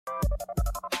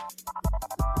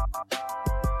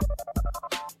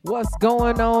What's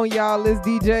going on, y'all? It's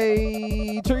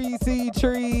DJ Treesy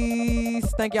Trees.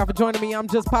 Thank y'all for joining me. I'm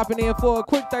just popping in for a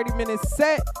quick 30-minute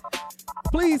set.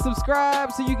 Please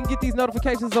subscribe so you can get these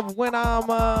notifications of when I'm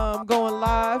going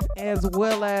live, as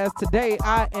well as today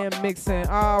I am mixing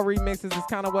all remixes. Is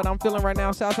kind of what I'm feeling right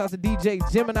now. Shouts out to DJ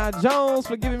Gemini Jones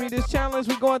for giving me this challenge.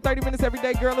 We're going 30 minutes every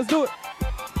day, girl. Let's do it.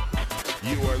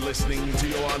 You are listening to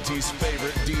your auntie's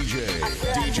favorite DJ,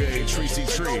 DJ Treesy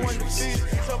Trees.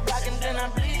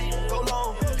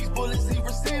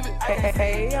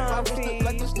 Hey, Auntie.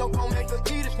 Like the snow gon' make her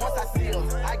eat it once I see her.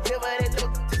 I give her that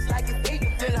look just like it's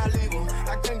eating. Then I leave her.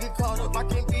 I can't get caught up. I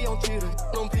can't be on cheaters.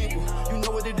 On people. You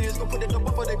know what it is. Go put that up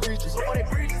before they breaches.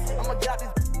 I'ma get out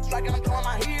this striking. I'm throwing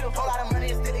my heater. Whole lot of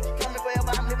money instead it keep coming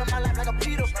forever. I'm living my life like a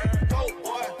Peter. Go,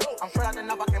 boy. I'm straight out the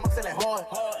knife. I came up selling hard.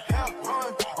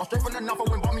 I'm straight from the knife. I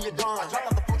went bought me a gun. I dropped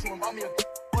out the poach and bought me a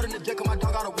put in the jet. Cause my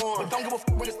dog got a warrant. But don't give a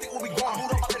fuck when the stick where we going.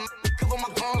 Hold up, I can cover my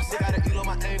guns. They got an eel on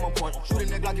my aim on point. Shoot a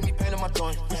nigga, like give me pain in my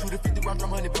joint. We shoot a 50 round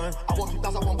drum, honey bun. I want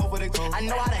 2,000, I want both of they tongue. I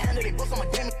know how to handle it, bust on my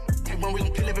damn. Can't run, we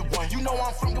gon' kill everyone. You know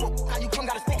I'm from, give a fuck how you come.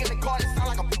 Got a stick in the car and it sound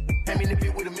like a hand me in the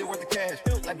pit with a meal worth of cash.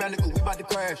 Like Bandicoot, we bout to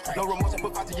crash. No remorse, I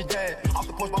put fight to your dad. Off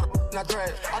the porch, bought a not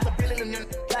drag. Out the building and then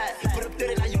flat. Put up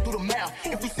 30, now you do the math.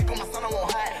 If you sick on my son, I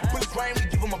won't hide. Put his rain, we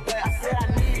give him a bath. I said I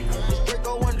need the straight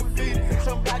go undefeated.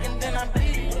 Jump back and then I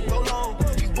bleed. Go long,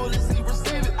 these bullets, he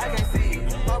receive it. I can't see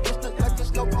it. My wrist look like the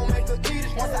snow gon' make her eat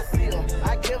it. Once I see her,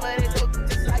 I give her that look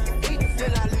just like it's eating.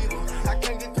 Then I leave her. I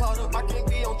can't get caught up, I can't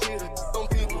be on cheaters. On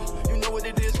people, you know what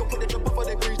it is. Go put it up before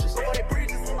they breaches.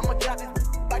 I'ma get out this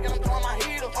back and I'm throwing my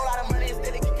heater. Whole lot of money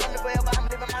instead it keep coming forever. I'm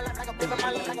living my life like a living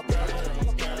my life like a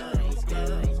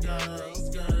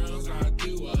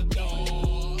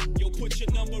Put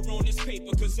your number on this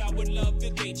paper, cause I would love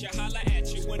to date you. Holla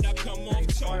at you when I come off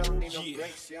tour. Yeah.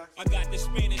 I got the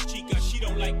Spanish chica, she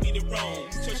don't like me to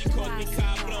roam. So she calls me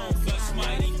cabrón, plus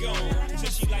mighty gone. So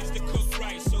she likes to cook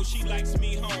rice, so she likes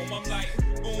me home. I'm like,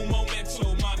 un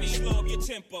momento, mommy, slow up your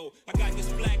tempo. I got this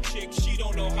black chick, she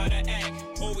don't know how to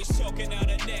act. Always talking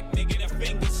out her neck, making her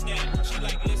finger snap. She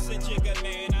like, listen, jigger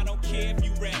man, I don't care if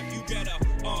you rap. You better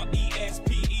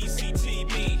R-E-S-P-E-C-T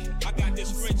me. I got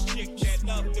this French chick that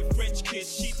love the French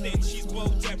kiss. She thinks she's Bo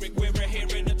Derek, wear her hair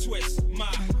in a twist. My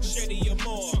Shetty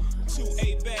Amore, to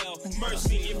A Bell.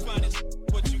 Mercy, you find it,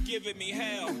 but you giving me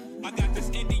hell. I got this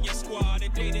Indian squad, the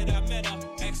day that I met her.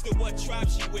 Asked her what tribe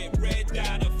she with, red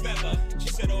dot or feather. She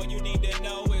said all you need to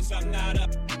know is I'm not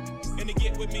up. And to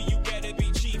get with me, you better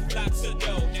be cheap, lots of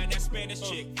dough. Now that's Spanish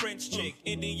chick, French chick,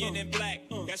 Indian and black.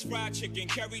 That's fried chicken,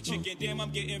 curry chicken, damn I'm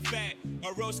getting fat.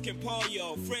 Arroz con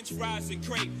pollo, French fries and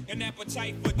crepe. An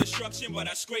appetite for destruction, but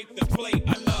I scrape the plate.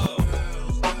 I love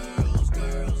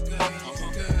girls, I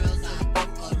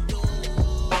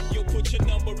adore. Yo, put your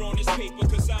number on this paper,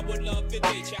 cause I would love to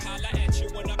date you. Holla at you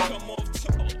when I come off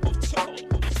tour.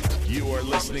 You are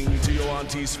listening to your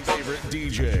auntie's favorite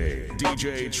DJ,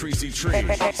 DJ Treesy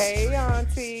Trees. Hey,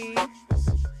 Auntie.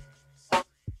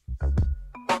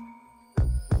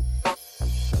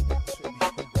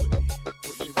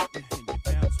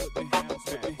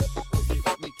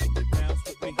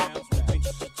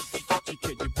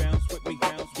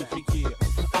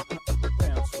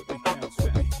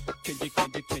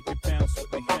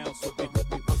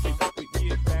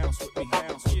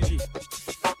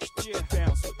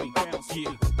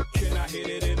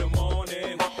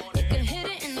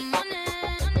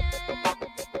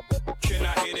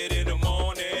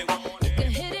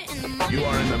 You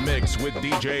are in the mix with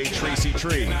DJ Treesy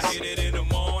Trees. Can I hit it in the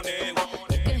morning?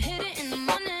 You can hit it in the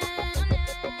morning.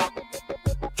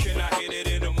 Can I hit it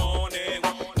in the morning?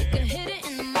 You can hit it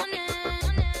in the morning.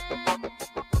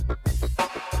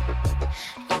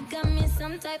 You got me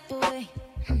some type of way.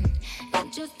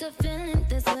 Ain't just a feeling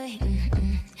this way.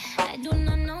 I do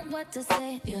not know what to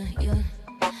say. Yeah.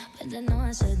 But I know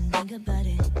I shouldn't think about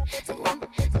it. So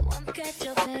I'm catch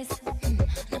your face.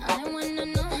 Now I wanna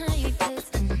know how you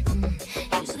taste.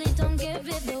 Usually don't give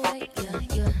it away.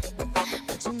 Yeah.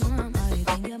 But you know I'm already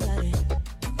thinking about it.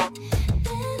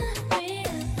 Then I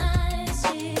realize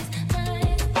she's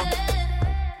right there.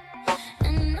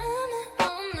 And I'm at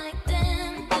home like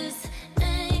damn, this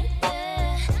ain't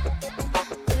fair.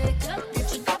 Wake up, get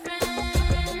your girlfriend.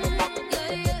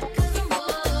 Yeah, cause I'm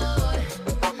bored.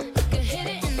 You can hit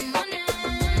it in the morning.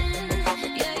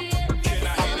 Yeah. Can I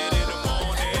hit it in the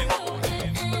morning?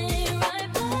 It ain't right,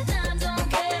 but I don't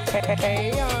care.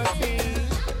 Hey, Auntie.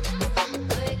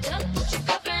 Wake up, get your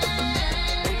girlfriend.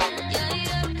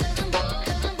 Yeah, cause I'm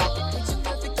bored. Picture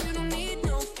perfect, you don't need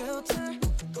no filter.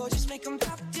 Gorgeous, make 'em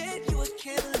drop dead, you a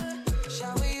killer.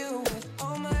 Shower you with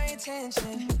all my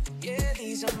attention. Yeah.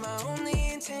 these are my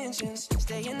only intentions.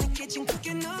 Stay in the kitchen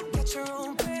cooking up, get your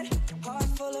own bread. Heart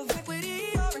full of equity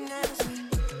or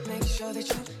announcement. Make sure that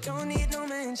you don't need no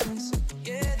mentions.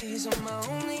 Yeah, these are my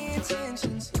only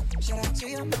intentions. Shout out to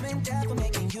your mom and dad for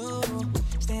making you.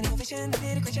 Stand ovation,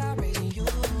 did a great job raising you.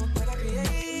 Like I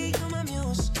create, you're my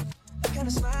muse. The kind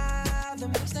of smile that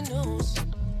makes the news.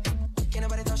 Can't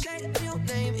nobody throw shade on your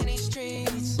name in these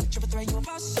streets. Triple threat, you a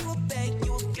boss, you a bank,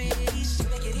 you a beast. You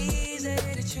make it easy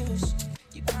to choose.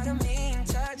 You got a mean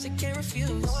touch, I can't refuse.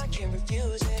 No, I can't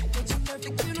refuse it. You're too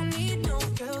perfect, you don't need no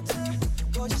filter.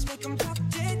 Gorgeous, make them drop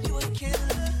dead, you a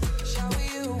killer. Shower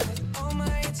you with all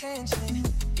my attention.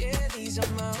 Yeah, these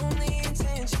are my only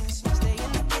intentions. Stay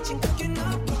in the kitchen, cooking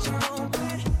up, get your own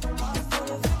bread. Heart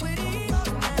full of equity,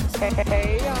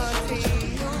 Hey,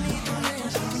 Auntie.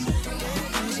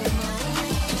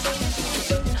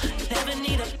 Never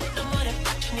need a no more than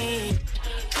need.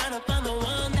 Trying to find the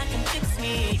one that can fix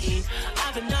me.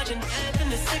 I've been dodging death in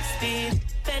the 60s.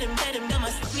 Bet him, now my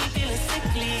sweet feeling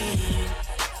sickly.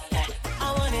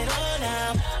 I want it all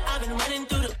now. I've been running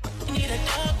through the need a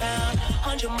dog pound.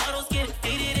 100 models get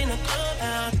faded in a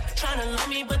clubhouse. Trying to love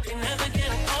me, but they never get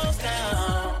a close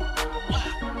down.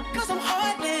 Cause I'm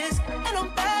heartless, and I'm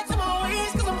back to my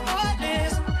ways, cause I'm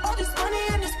heartless. All this money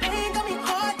and this pain got me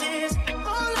heartless.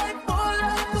 All life,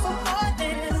 cause I'm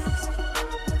heartless.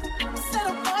 Said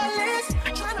I'm heartless,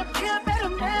 trying to be a better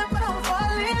man, but I'm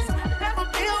heartless. Never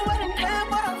be a wedding man,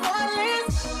 but I'm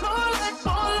heartless. All life,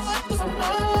 cause I'm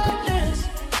heartless.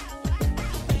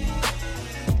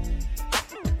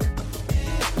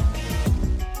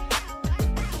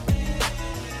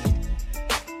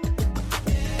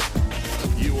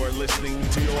 You are listening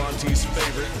to your auntie's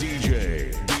favorite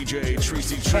DJ, DJ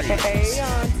Tracy Trees. Hey,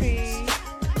 Auntie.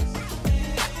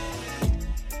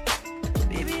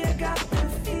 baby, I got the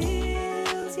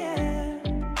feels, yeah.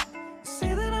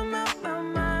 Say that I'm out my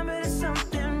mind, but it's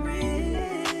something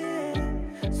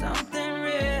real, something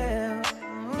real.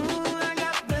 Ooh, I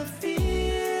got the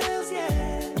feels,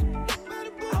 yeah.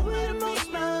 I would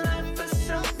most my life for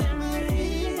something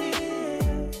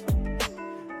real.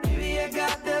 Baby, I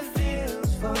got the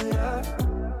feels for you.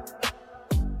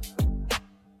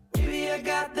 Baby, I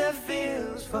got the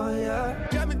feels for you.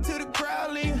 Jump into the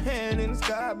crowd, lay your hand in the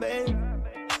sky, babe.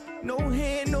 No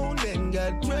hand, no nothing.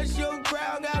 Gotta trust your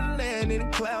crowd, gotta land in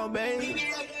the cloud, babe.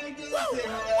 Woo!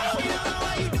 You know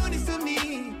why you doing this to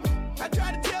me? I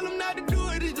try to tell them not to do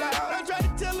it as loud. I try to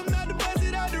tell them not to bust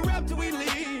it out the rap till we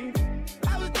leave.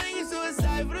 I was thinking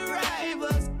suicide for the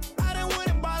rivals. I done went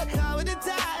and bought a car with the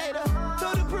title.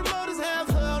 Told the promoters have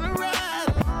her on the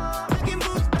ride. I can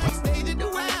boost backstage at the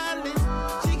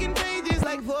wildest. She can play just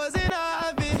like poison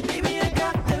ivy. Baby, I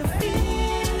got the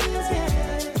feels,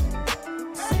 yeah.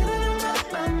 Say that I'm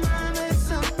out my mind, but it's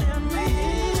something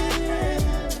real,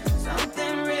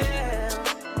 something real.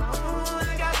 Ooh,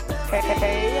 I got the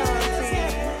Hey, feels, Auntie.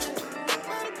 yeah.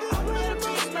 I would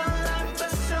risk my life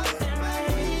for something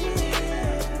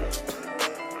real.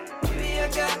 Baby, I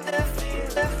got the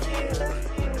feels, the feels, the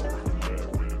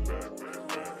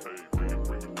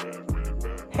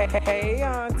feels. Hey,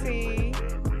 Auntie.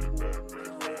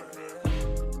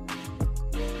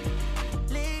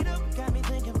 Lead up, got me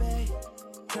thinking, babe.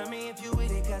 Tell me if you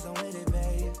with it, cause I'm with it,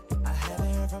 babe. I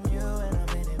haven't heard from you and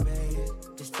I'm in it, babe.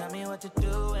 Just tell me what to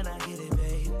do and I get it,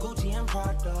 babe. Gucci and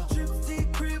Prada. Trip to the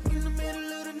crib in the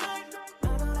middle of the night.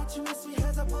 I know that you miss me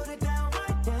as I put it down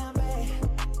right down, babe.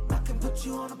 I can put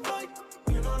you on a flight.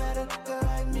 You know that a nigga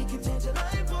like me can change your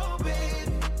life, oh,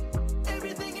 babe.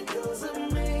 Everything you do is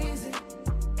amazing.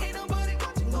 Ain't nobody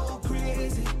got to go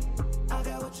crazy. I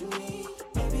got what you need.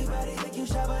 Everybody think you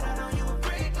shy, but I know you a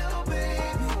freak, little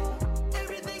baby.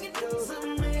 Everything you do is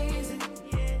amazing.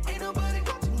 Ain't nobody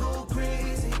got to go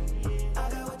crazy. I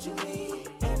got what you need.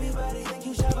 Everybody think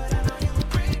you shy, but I know you a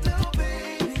freak, little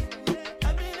baby.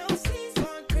 I've been overseas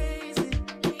going crazy.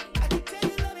 I can tell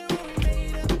you love it when we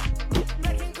made up.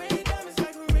 Black and gray diamonds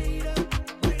like a radar.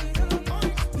 Rays on the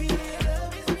orange, we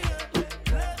love is real.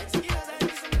 Love and skills, I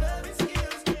need some love and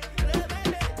skills. Love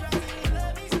and that drives me,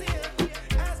 love me still.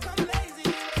 Eyes come lazy,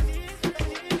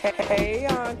 Hey,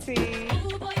 Auntie.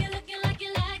 Ooh, boy, you're looking like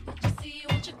you like what you see.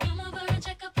 Won't you come over and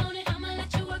check up on it? I'ma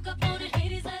let you work up on it.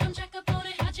 Ladies, let them check up on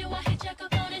it. How'd you want it, check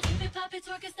up on it. Keep it, pop it,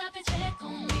 twerk it, stop it, check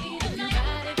on me tonight.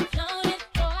 Got it, flown it,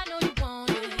 oh, I know you want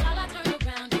it. While I turn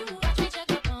around, you watch me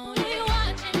check up on it. You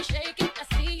watch and shake it,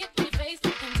 I see it in your face.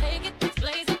 You can take it, it's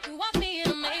blazing. You watch me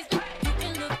in amazement. You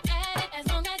can look at it as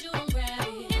long as you don't grab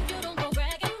it. If you don't go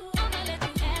bragging, I'ma let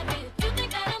you have it. You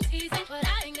think that I'm teasing, but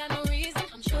I ain't got no reason.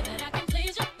 I'm sure that I can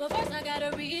please you, but first I gotta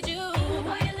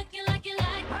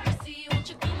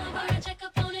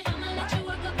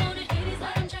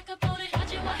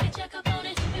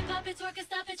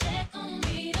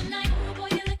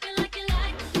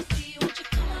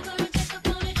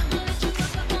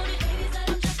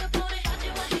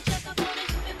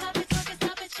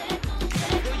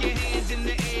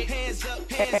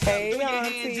Hey, Throw your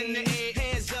hands in the Auntie. air,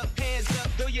 hands up,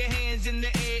 throw your hands in the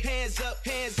air, hands up,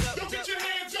 hands up. Don't get your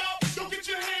hands up, don't get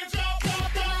your hands up. My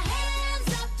hands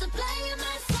up to play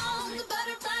my song, the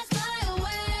butterflies fly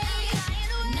away.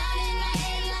 Nodding my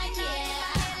head like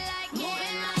yeah,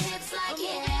 moving my hips like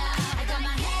yeah. I got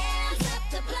my hands up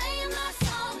to play my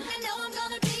song. I know I'm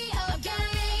gonna be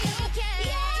okay.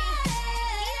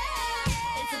 Yeah,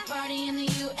 it's a party in the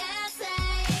USA.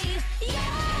 Yeah,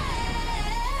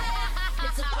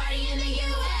 it's a party in the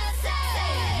USA.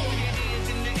 Throw your hands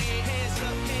in the air, hands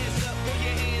up, throw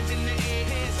your hands in the air,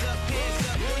 hands up,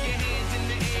 throw your hands in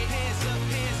the air, hands up,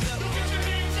 Don't get your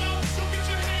hands up, don't get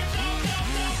your hands up.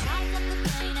 Hop on the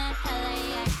plane at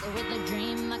LAX with a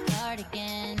dream, my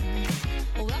cardigan.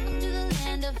 Welcome to the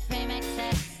land of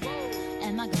Remixes.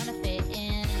 Am I gonna fit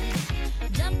in?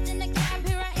 Jumped in the cab,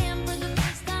 here I am for the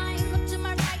first time. Look to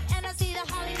my right and I see the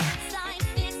Hollywood sign.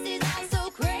 This is all so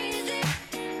crazy.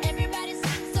 Everybody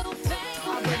seems so famous. I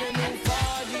put a new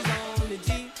 4G's on the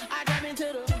G. I jump into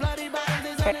the bloody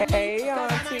bottles on the Hey, knee.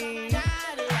 'Cause I'm Auntie.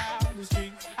 tired of out the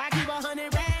street. I keep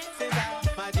 100 racks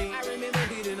inside my jeans. I remember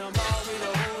beating them all with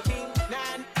a whole team.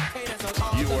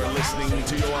 You are listening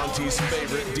to your auntie's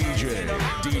favorite DJ,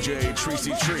 DJ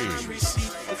Tracy Trees.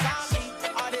 It's all me.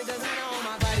 All this designer on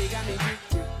my body got me drip,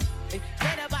 drip.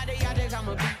 Get up out the yard, think I'm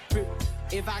a big trip.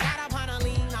 If I got up on a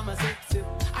lean, I'm a sip, sip.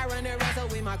 I run the wrestle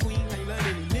with my queen, ain't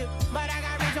letting me nip. But I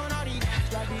got rich on all these,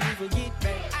 so I didn't forget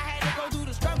that. I had to go through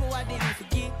the struggle, I didn't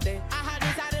forget that. I had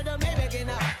decided to Maybach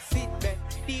and I sit back.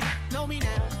 These know me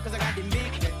now, cause I got the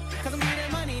big back. Cause I'm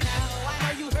getting money now, I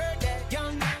know you heard that.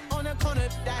 Young on the corner,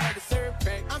 I had to serve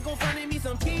back. Uncle fronted me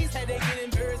some peas, had to get them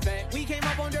birds back. We came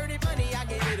up on dirty money, I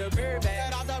gave it a bird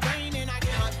back. Cut off the rain and I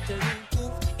get my to new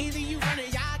coupe. Either you run a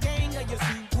y'all gang or you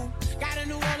see poop. Got a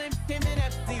New Orleans, 10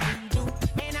 minutes, do.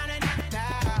 Ain't on a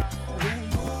I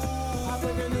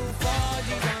put the new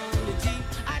 4G's on the G.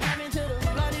 I dive into the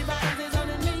bloody bottles on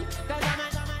the knee. Cause I'm a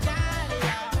daddy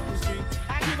out the street.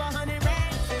 I keep 100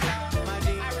 racks inside my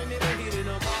jeans. I remember hitting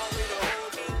them all with a whole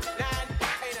team.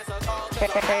 Nah, ain't that so cold?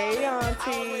 Hey, I was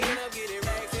Auntie. waking up getting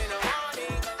racks in the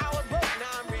morning. I was broke,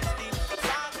 now I'm rich deep.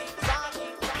 Salty.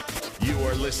 You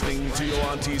are listening to your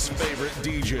auntie's favorite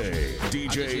DJ,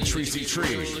 DJ Tracy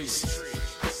Trees.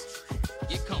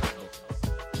 Get comfortable.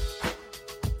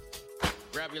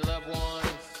 Grab your loved ones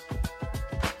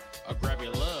or grab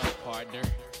your love partner.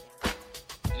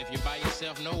 And if you're by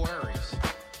yourself, no worries.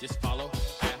 Just follow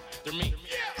after me.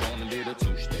 Gonna do the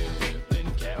two-step, then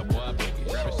cowboy boogie.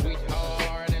 Grab a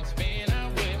sweetheart and spin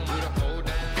out with him. Do the hold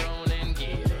down and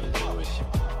get into it.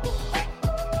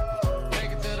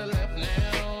 Take it to the left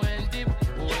now and dip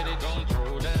with it. Gonna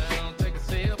throw down, take a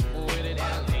sip with it.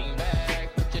 And lean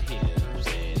back, put your hips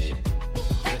in it.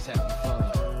 Let's have some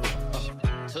fun.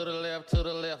 To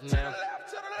the left now.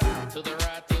 To the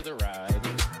right.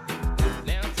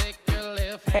 Now take your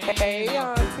left hand. Hey,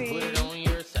 up, Auntie. put it on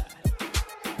your side.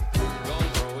 Gonna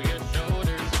roll your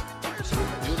shoulders.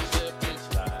 Do the slip and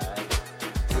slide.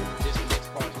 This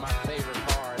next part's my favorite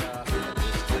part.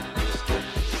 This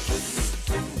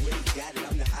When you got it,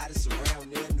 I'm the hottest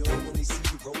around there. Know when they see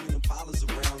you rolling them polars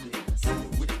around it.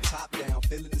 With the top down,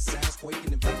 feeling the sounds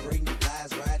quaking and vibrating the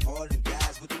thighs. Ride harder than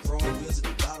guys with the chrome wheels at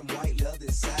the bottom, white leather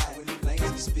inside. When them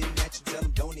lanes be spitting at you, tell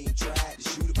them don't even try to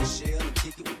shoot it with Shell and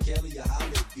kick it with Kelly or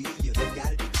holler at B. You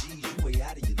gotta be G's, you way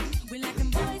out of your league. We like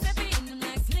them boys that be in them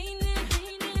legs leaning.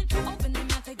 Open them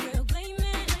out, they grill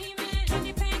gleaming. When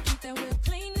you paint, keep that whip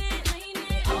cleaning.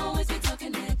 They always be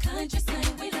talking that country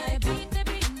slang. We like beat that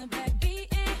beat in the back beating.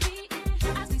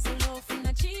 I see so low from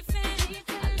that chiefin'.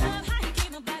 I love how you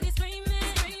keep my body screaming.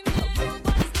 Rude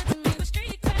boys good to me with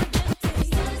street credibility.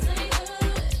 Status ain't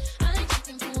good. I ain't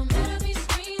checking for 'em, better be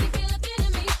street. If you're looking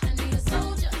at me, I need a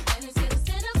soldier. And he's gonna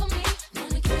stand up for me.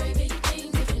 Wanna carry big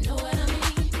things if you know what I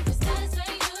mean. The status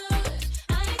ain't good.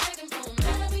 I ain't checking for 'em,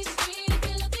 better be street. If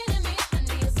you're looking at me, I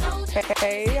need a soldier.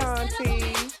 Hey,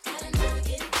 Auntie.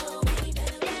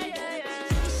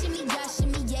 Shimmy, yeah,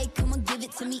 shimmy, yay, come on, give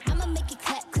it to me. I'ma make it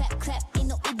clap, clap, clap. Ain't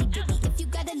no itty bitty. If you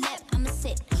got a lap, I'ma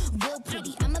sit real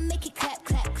pretty. I'ma make it clap,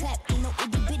 clap, clap. Ain't no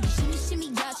itty bitty. Shimmy, shimmy,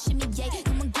 yeah, shimmy, yay,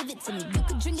 come on, give it to me. You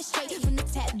can drink it straight from the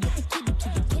tap, get the kitty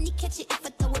kitty. Can you catch it if I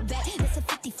throw it back? That's a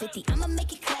 50-50. I'ma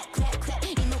make it clap, clap, clap.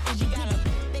 Ain't no itty bitty.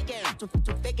 Big ass, too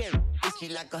big ass. She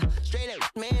like a straight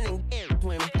up man and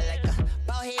women. I like a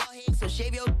bald head, so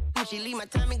shave your. She leave my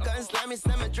Tommy gun, slimy,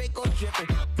 summer Draco dripping.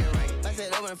 Right, bust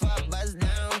it open, fuck, buzz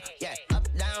down. Yeah, up,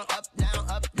 down, up, down,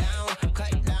 up, down.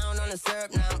 Cut down on the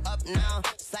syrup, now I'm up now.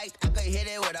 Psych, I could hit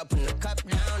it without putting the cup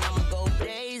down. I'ma go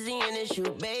crazy in it,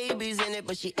 shoot babies in it,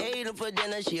 but she ate them for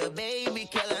dinner. She a baby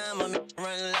killer. I'ma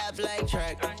run lap like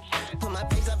track. Put my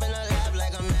face up in her lap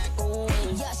like a Mac. Ooh,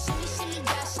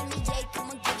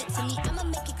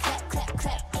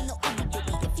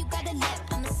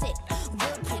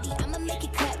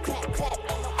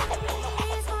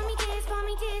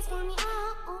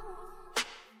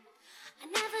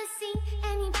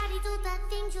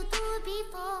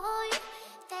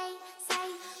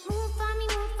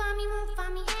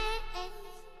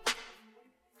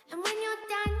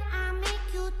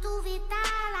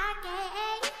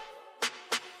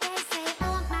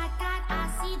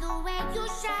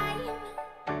 shine.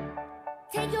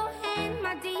 Take your hand,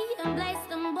 my dear, and place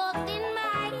them both in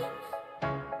mine.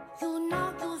 You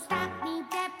know you stopped me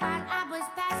dead while I was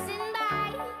passing by.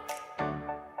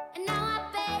 And now I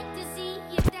beg to see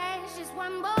you dance just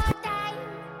one more time.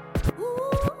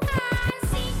 Ooh, I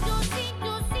see you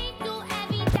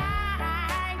every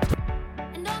time.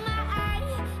 And oh my,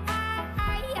 I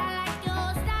like your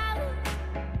style.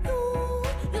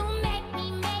 You make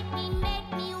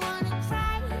me wanna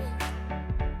cry.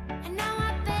 And now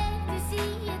I beg to see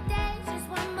you dance just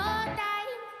one more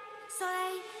time. So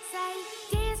they say,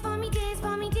 dance for me, dance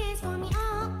for me, dance for me,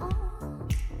 oh.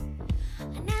 I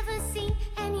never seen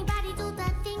anybody do the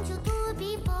things you do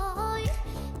before.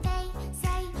 They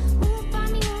say, move for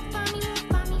me, move for me, move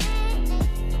for me, eh, eh.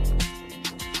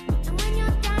 And when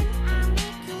you're done, I'll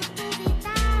make you do it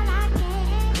all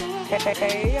again.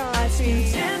 Hey,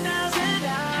 Auntie. 10,000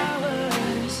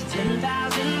 hours,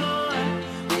 10,000 more.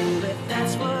 Ooh, if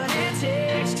that's what it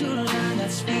takes to learn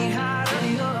that sweetheart of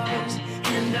yours.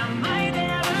 And I might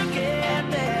never get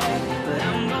there, but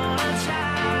I'm gonna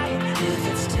try. If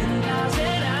it's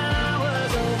 10,000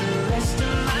 hours or the rest of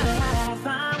my life,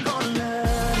 I'm gonna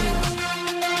love you.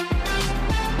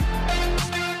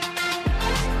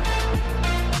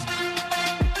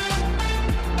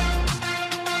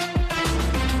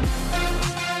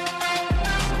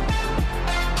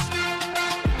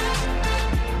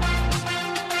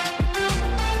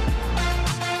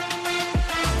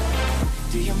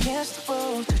 Do you miss the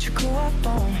road that you grew up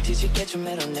on? Did you get your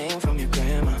middle name from your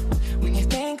grandma? When you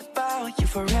think about you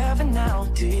forever now,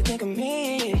 do you think of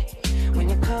me? When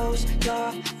you close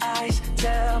your eyes,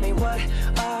 tell me what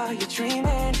are you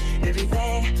dreaming?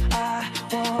 Everything I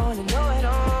wanna know it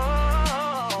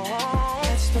all.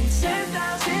 It's been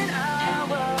 10,000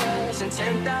 hours and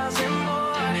 10,000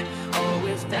 more. Oh,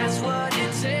 if that's what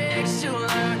it takes to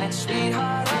learn that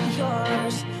sweetheart of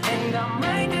yours. And I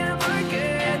might never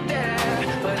get there,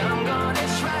 but I'm gonna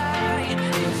try.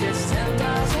 If it's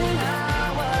 10,000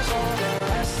 hours or the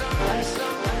rest of my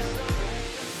life.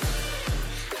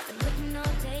 I've been waiting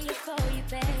all day to call you,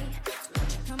 babe. So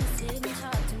won't you come and sit and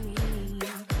talk to me?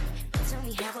 Tell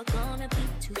me how we're gonna be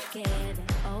together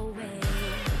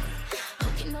always.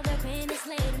 Hope you know that when it's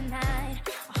late at night,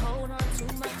 I hold on to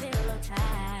my pillow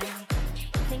tight.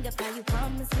 And think of how you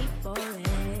promised me forever.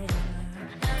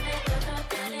 I never thought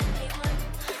that anyone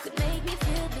could make me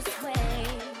feel this way.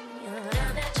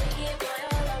 Now that you're here, boy,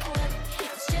 all I want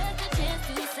is just a chance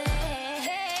to say,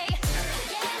 hey,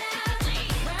 get out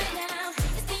right now.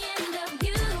 It's the end of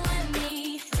you and me.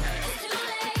 It's too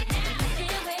late. I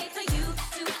can't wait for you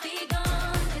to be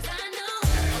gone. 'Cause I know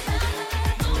about her,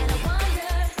 and I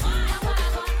wonder how I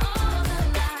bought all the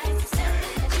lies. Except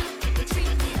that you could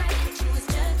treat me right, but you was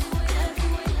just do whatever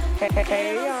you want. Hey,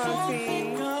 Auntie.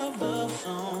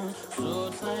 So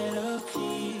tired of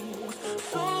keys,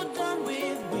 so done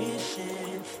with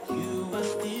wishing you were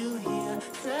still here.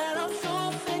 Said I'm so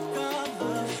sick of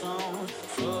the song,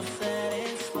 so sad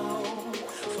and slow.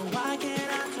 So why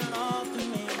can't I turn off the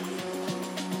radio?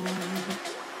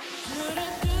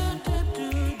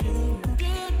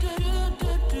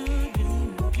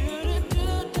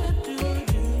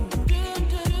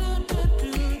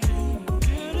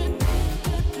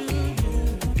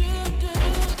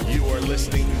 You are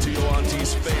listening to your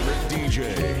auntie's favorite DJ,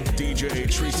 DJ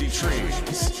Tracy Trees.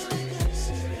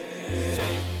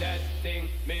 Shake that thing,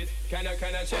 miss. Can I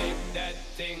shake that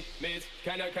thing, miss?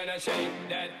 Can I shake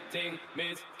that thing,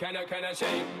 miss? Can I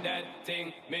shake that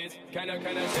thing, miss? Can I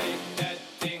shake that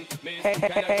thing, miss? Can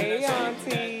I Hey, shake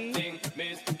Auntie. that thing,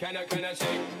 miss? Can I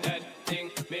shake that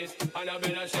thing, miss? And I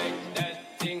better shake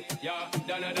that thing, yeah.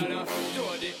 Donna,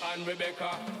 Jody and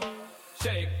Rebecca.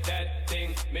 Shake that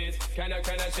thing, miss. Can I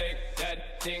shake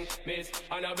that thing, miss?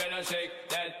 And I better shake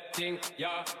that thing,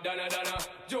 yeah. Donna,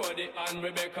 Jody and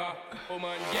Rebecca.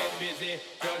 Woman, get busy.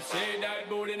 Just shake that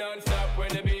booty non-stop when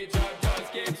the beat drop.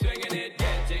 Just keep swinging it,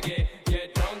 get jiggy.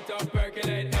 Get drunk, up,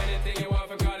 percolate. Anything you want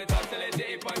for call it oscillate.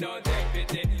 If I don't take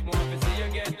pity, more to see you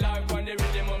get live on the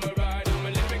rhythm of my ride. On my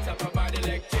lyrics up about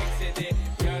electricity.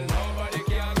 Girl, nobody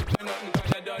can do nothing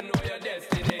 'cause you don't know your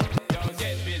destiny. Just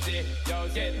get busy,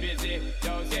 just get busy.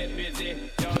 Just get busy,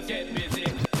 just get busy,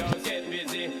 just get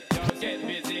busy, just get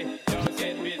busy, just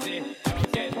get busy,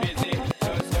 just get busy,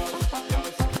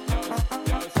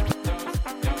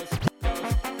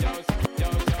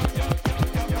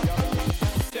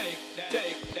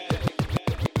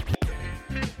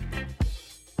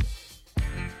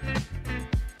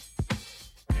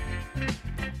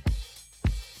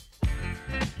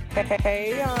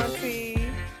 Hey,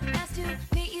 Auntie. Nice to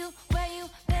meet you where you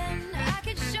been. I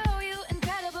could show you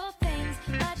incredible things.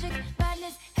 Magic,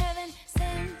 madness, heaven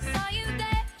sent. Saw you there.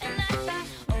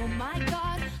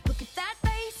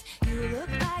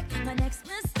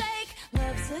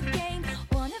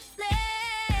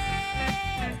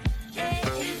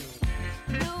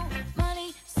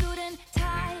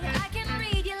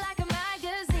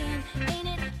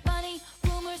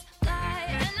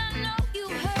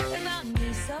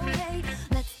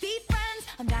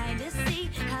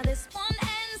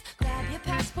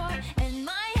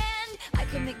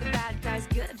 bad guy's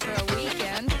good for a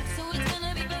weekend. So it's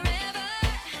gonna be forever,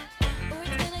 or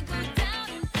it's gonna go down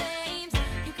in flames.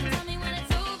 You can tell me when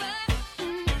it's over,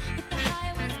 if the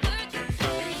high was worth the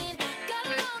pain. Got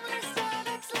a long list of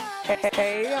ex-lovers.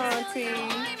 Hey, Auntie.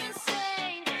 I'm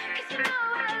insane, 'cause you know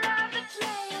I love the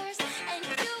players. And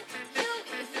if you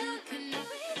can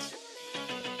reach me,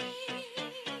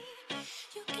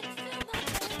 you can feel my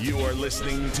pain. You are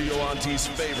listening to your auntie's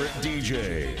favorite DJ,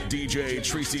 DJ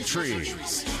Tracy Trees.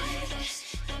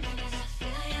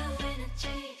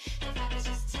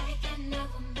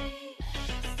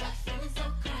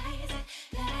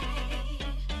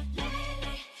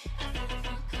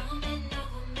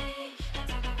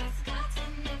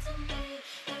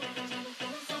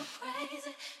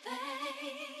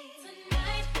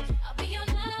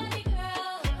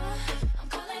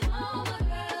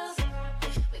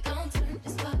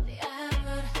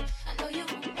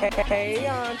 Hey,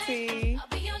 Auntie. I'll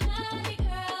be your naughty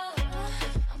girl.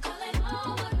 I'm calling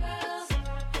all my girls.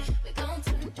 We gon'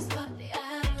 turn this party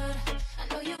out. I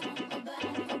know you want my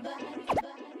body.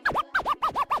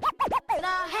 And I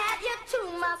had you to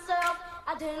myself. I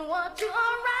didn't want you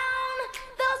around.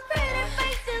 Those pretty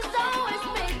faces always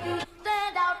make you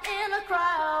stand out in a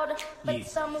crowd. But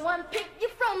someone picked you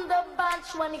from the bunch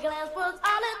when your glance was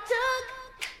all it took.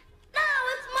 Now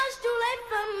it's much too late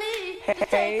for me to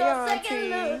take a second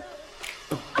look.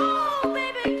 Oh,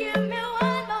 baby, give me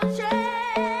one more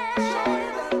chance.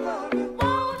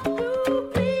 Won't you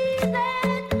please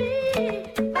let me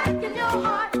back in your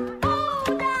heart? Oh,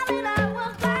 darling, I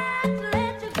was glad to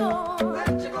let you go.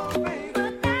 Baby.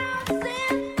 But now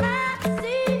since I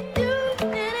see you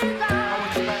in his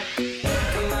arms,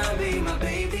 Come on, be my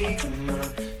baby, come on.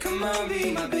 Come on, be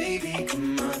my baby,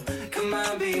 come on. Come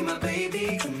on, be my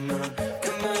baby, come on.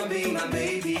 Come on, be my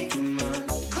baby, come on.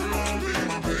 Come on, be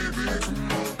my baby, come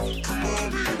on. Come on,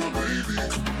 be my baby,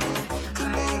 come on.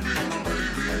 Come on, be my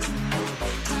baby, come on.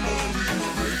 Come on, be my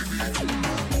baby, come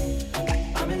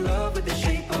on. I'm in love with the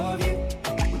shape of you.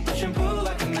 We push and pull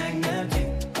like a magnet do.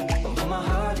 Although my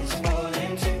heart is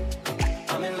falling too.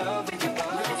 I'm in love with your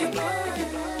body, your body.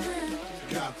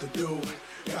 Got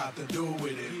to do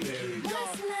with it, baby.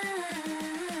 what's love?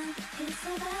 It's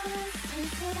about us,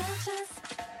 it's about us.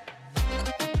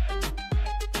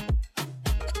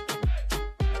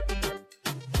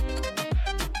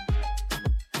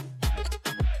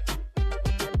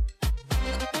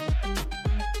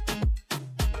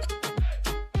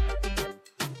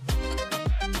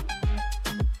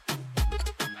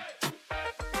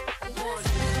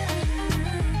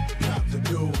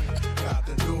 Got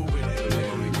to do with it, baby.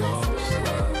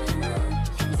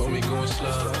 When we going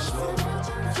slow,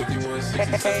 5160, Hey,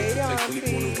 take Auntie. leap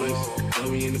on the waist. Now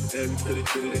we in the bed, we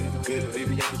put it in the bed.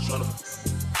 Baby, I'm just tryna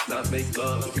not make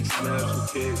love, we smash the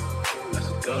kids. That's a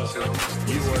dub.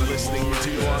 You are listening to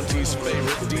your auntie's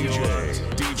favorite DJ,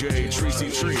 DJ Tracy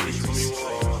Trees.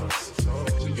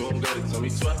 So you don't gotta tell me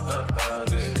twice.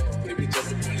 Baby, jump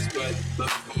up in this bed,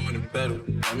 love you going and better.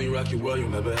 Let me rock your world, you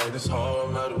never had this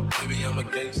hard metal. Baby, I'm a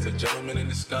gangster, gentleman in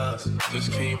disguise.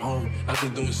 Just came home, I've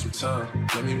been doing some time.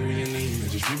 Let me read your name,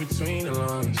 just read between the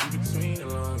lines. Just read between the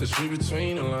lines. Just read between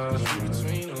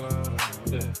the lines.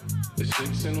 Yeah. It's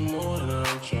 6 in the morning,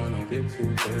 I'm trying to get to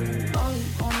bed. All you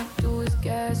wanna do is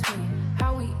gas me.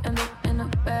 How we end up in the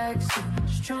backseat.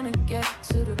 Just trying to get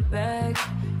to the bag.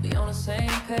 We on the same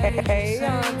page, Hey, same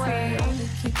Auntie. way. Only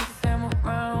keep your fam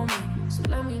around me. So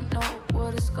let me know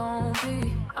what it's gonna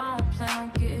be. I don't plan on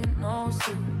getting no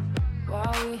sleep.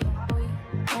 While we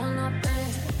on our thing,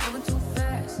 moving too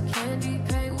fast. Candy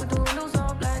paint with the windows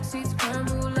all black, seats creme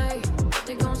brulee. What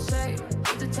they gon' say?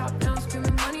 With the top down,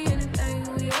 screaming money, anything.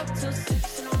 We up till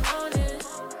 6 in the morning.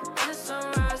 When the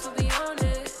sunrise, we'll be on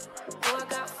it. Boy, I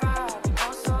got 5,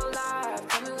 all so live.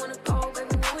 Tell me when to go,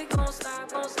 baby, when we gon' slide,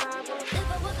 gon' slide, gon' slide.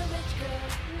 If I was a rich girl,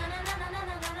 na na na na na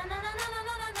na na na na na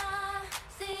na na na.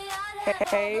 See, I'd have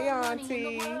Hey, all the money in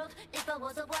Auntie. the world if I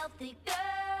was a wealthy girl.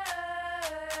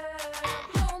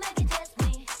 Don't make it test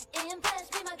me, impress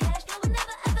me, my cash flow would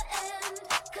never ever end.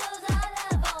 'Cause I'd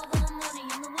have all the money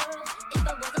in the world if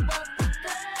I was a wealthy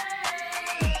girl.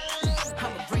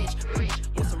 I'm a rich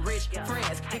with some rich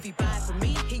friends. If he buy for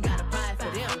me, he gotta buy for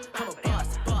them. I'm a boss,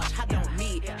 I don't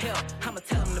need help. I'ma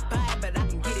tell him to buy, but I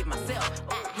can get it myself.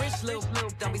 Rich little,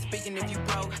 don't be speaking if you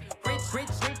broke. Rich,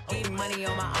 getting money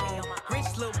on my own.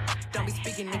 Rich little, don't be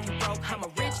speaking if you broke. I'm a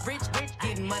rich,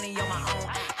 getting money on my own.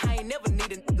 I ain't never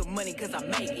need a nigga money 'cause I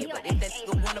make it. But if that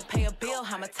nigga wanna pay a bill,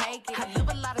 I'ma take it. I live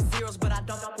a lot of zeros, but I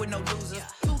don't fuck with no losers.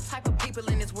 Two type of people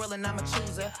in this world and I'm a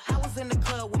chooser. I was in the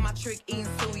club with my trick eating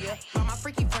suya. By my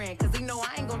freaky friend, 'cause he know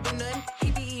I ain't gon' do nothing.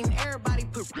 He be eating everybody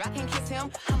poop. I can't kiss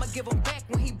him, I'ma give him back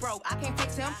when he broke. broke, I can't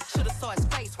fix him. Should've saw his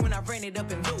face when I ran it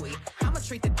up in Louis. I'ma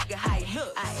treat the nigga how he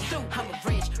look. I'm a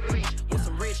rich with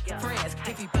some rich friends.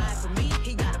 If he buy for me,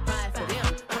 he gotta buy for them.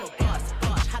 I'm a boss,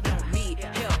 I don't need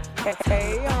help.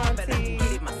 Hey, Auntie.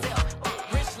 Get it myself.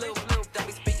 Rich little blue, don't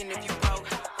be speaking if you broke.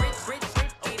 Rich,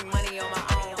 getting money on my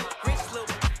own. Rich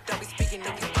little, don't be speaking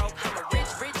if you broke. I'm a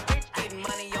rich, getting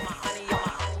money on my own.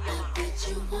 I bet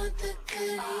you want the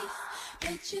goodies.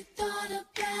 Bet you thought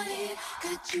about it.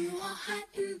 Got you all hot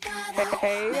and bothered.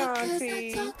 Hey,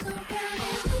 Auntie.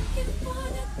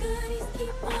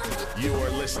 You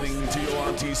are listening to your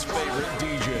auntie's favorite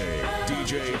DJ,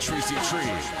 DJ Tracy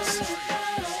Trees.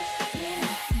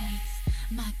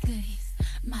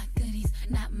 My goodies,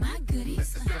 not my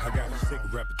goodies. I got a sick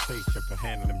reputation for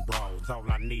handling brawls. All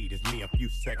I need is me a few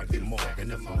seconds and more,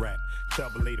 and it's a rap. Tell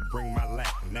the lady bring my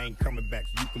lap, and I ain't coming back,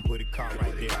 so you can put a car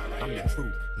right there. I'm the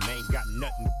truth, and I ain't got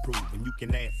nothing to prove. And you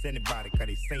can ask anybody, cause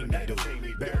they seen me do.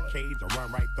 Barricades, I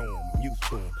run right through them, I'm used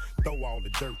to them. Throw all the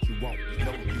dirt you want,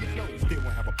 no use. Still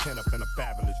won't have a pen up in a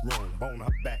fabulous room. Bone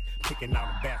her back, picking out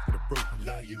a basket of fruit.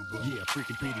 Love you, boo. Yeah,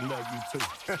 freaking Petey, love you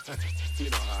too. You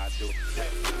know how I do.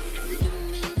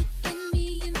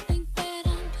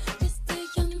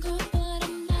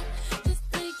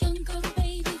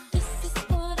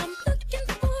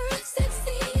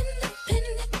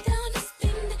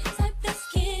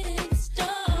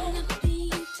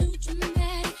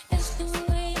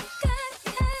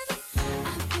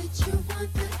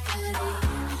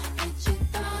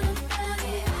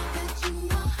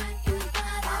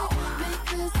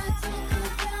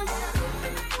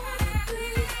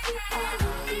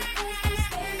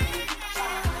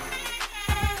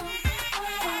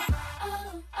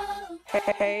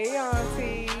 Hey,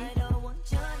 Auntie. I don't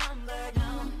want your number,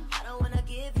 no. I don't wanna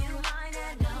give you mine,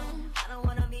 and no. I don't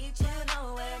wanna meet you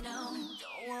nowhere, no.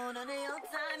 Don't want none of your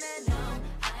time, and no.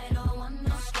 I don't want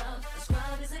no scrub. A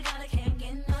scrub is a guy that can't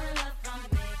get no love from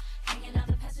me. Hanging out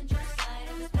the passenger side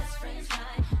of his best friend's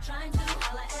ride, trying to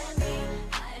holler at me.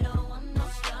 I don't want no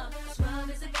scrub. A scrub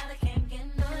is a guy that can't get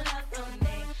no love from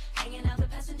me. Hanging out the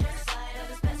passenger side of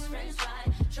his best friend's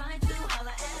ride, trying to holler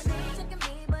at me. Look at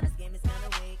me, but his game is kinda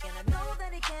weak, and I know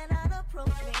that he cannot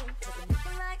approach me.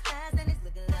 Looking like class, and he's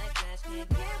looking like trash. Can't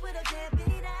get with a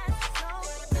deadbeat ass. So,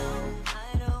 no,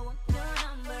 I don't want your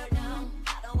number, no.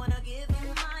 I don't wanna give you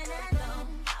mine, and no.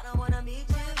 I don't wanna meet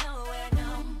you nowhere, no.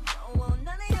 Don't want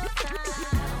none of your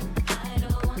time. I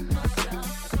don't want no scrub.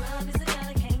 A scrub is a guy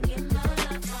that can't get no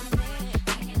love from me.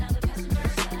 Hanging out the passenger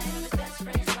side of his best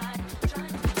friend's ride.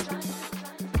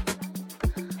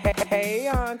 Hey,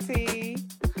 Auntie.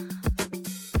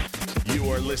 You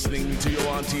are listening to your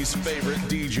auntie's favorite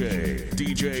DJ,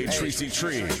 DJ Tracy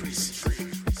Trees.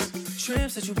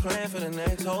 Trips that you plan for the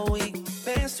next whole week.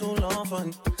 Bands too long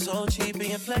for so cheap,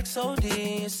 being flex OD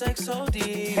and sex OD.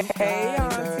 Hey,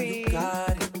 Auntie. You got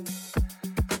it.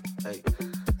 Hey,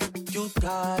 you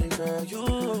got it, girl.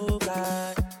 You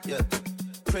got it. Yeah.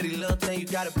 Pretty little thing, you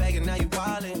got a bag and now you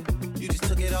wildin'. You just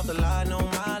took it off the line, no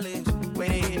mileage. When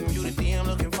they hitting you, the DM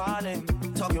looking violent.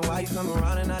 Talking why you come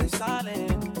around and now they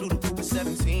silent. Blue the Cooper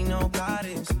 17, no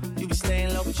guidance. You be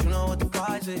staying low, but you know what the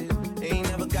price is. They ain't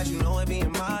never got you know it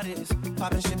being modest.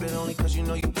 Poppin' shit, but only cause you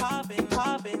know you poppin'.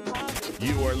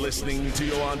 You are listening to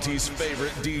your auntie's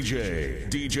favorite DJ,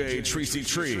 DJ Tracy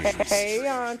Trees. Hey,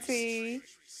 Auntie.